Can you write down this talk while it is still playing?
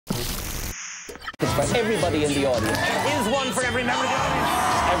It's for everybody in the audience. Is one for every member of the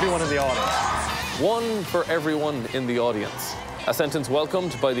audience? Everyone in the audience. One for everyone in the audience. A sentence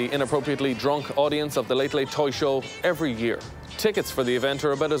welcomed by the inappropriately drunk audience of the Late Late Toy Show every year. Tickets for the event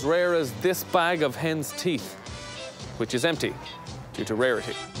are about as rare as this bag of hen's teeth, which is empty due to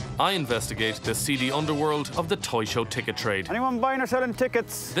rarity. I investigate the seedy underworld of the toy show ticket trade. Anyone buying or selling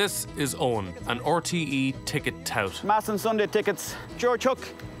tickets? This is Owen, an RTÉ ticket tout. Mass and Sunday tickets. George Hook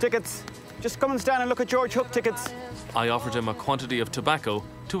tickets. Just come and stand and look at George Hook tickets. I offered him a quantity of tobacco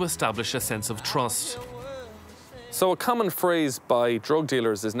to establish a sense of trust. So a common phrase by drug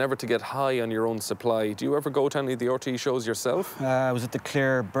dealers is never to get high on your own supply. Do you ever go to any of the RTÉ shows yourself? I was at the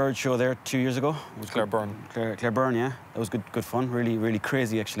Claire Bird show there 2 years ago. It was Claire Byrne. Claire Byrne, yeah. That was good fun. Really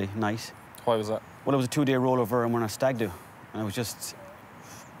crazy, actually. Nice. Why was that? Well, it was a 2-day rollover and we're on a stag do. And I was just...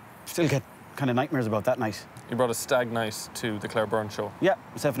 Still get kind of nightmares about that night. You brought a stag night to the Claire Byrne show? Yeah,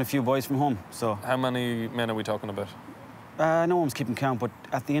 myself and a few boys from home, so... How many men are we talking about? No one was keeping count, but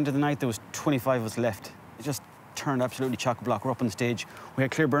at the end of the night, there was 25 of us left. It just turned absolutely chock-a-block. We're up on stage. We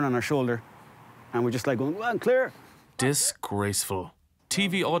had Claire Byrne on our shoulder, and we're just like going, "Well, Claire!" Disgraceful.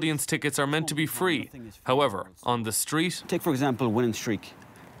 TV audience tickets are meant to be free. However, on the street... Take, for example, Winning Streak.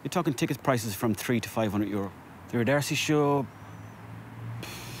 You're talking ticket prices from €300 to €500. The Darcy show...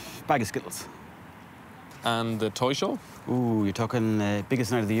 bag of Skittles. And the toy show? Ooh, you're talking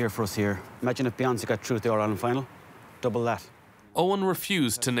biggest night of the year for us here. Imagine if Beyonce got through to the All-Ireland final. Double that. Owen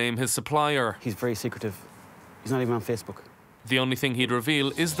refused to name his supplier. He's very secretive. He's not even on Facebook. The only thing he'd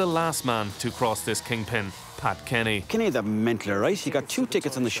reveal is the last man to cross this kingpin, Pat Kenny. Kenny had that mental, right? He got 2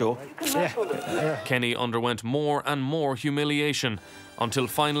 tickets on the show. Yeah. Kenny underwent more and more humiliation until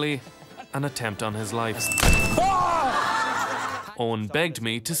finally an attempt on his life. Owen begged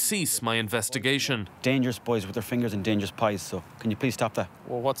me to cease my investigation. Dangerous boys with their fingers in dangerous pies, so can you please stop that?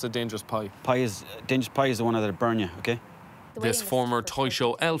 Well, what's a dangerous pie? Dangerous pie is the one that'll burn you, OK? This former toy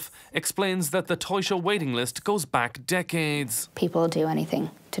show elf explains that the toy show waiting list goes back decades. People do anything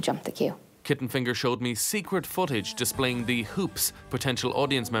to jump the queue. Kittenfinger showed me secret footage displaying the hoops potential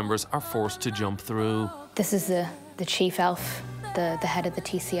audience members are forced to jump through. This is the chief elf, the head of the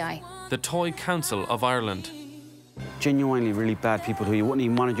TCI. The Toy Council of Ireland. Genuinely really bad people who you wouldn't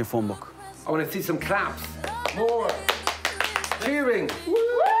even want in your phone book. I want to see some claps. More. Cheering.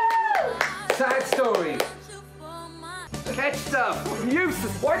 Woo! Sad stories. Catch stuff.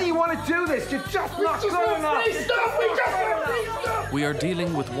 Useless. Why do you want to do this? You're just not good enough. We are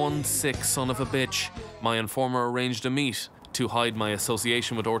dealing with one sick son of a bitch. My informer arranged a meet. To hide my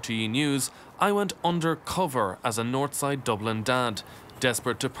association with RTÉ News, I went undercover as a Northside Dublin dad,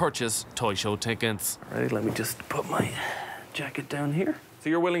 desperate to purchase toy show tickets. All right, let me just put my jacket down here. So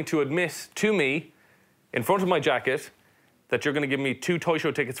you're willing to admit to me, in front of my jacket, that you're going to give me 2 toy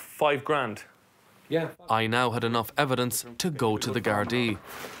show tickets for $5,000? Yeah. I now had enough evidence to go to the Gardaí.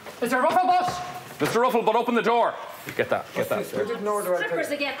 Mr. Rufflebutt! Mr. Rufflebutt, open the door. Get that. Strippers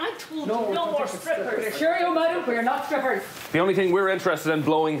again. I told you no more strippers. I assure you, madam, we're not strippers. The only thing we're interested in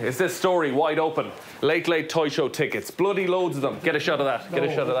blowing is this story wide open. Late Late Toy Show tickets. Bloody loads of them. Get a shot of that. Get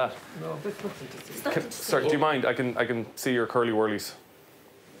a shot of that. No, this looks interesting. Sorry, do you mind? I can see your curly whirlies.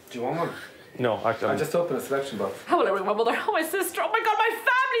 Do you want one? No, I just opened a selection box. How will I ring my mother? Oh, my sister. Oh, my God, my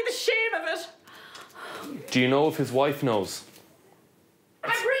family. The shame of it. Do you know if his wife knows?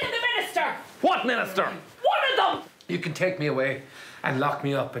 I'm bringing the minister. What minister? One of them. You can take me away and lock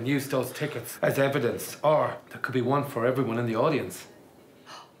me up and use those tickets as evidence. Or there could be one for everyone in the audience.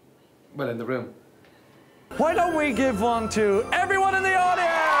 Well, in the room. Why don't we give one to everyone in the audience?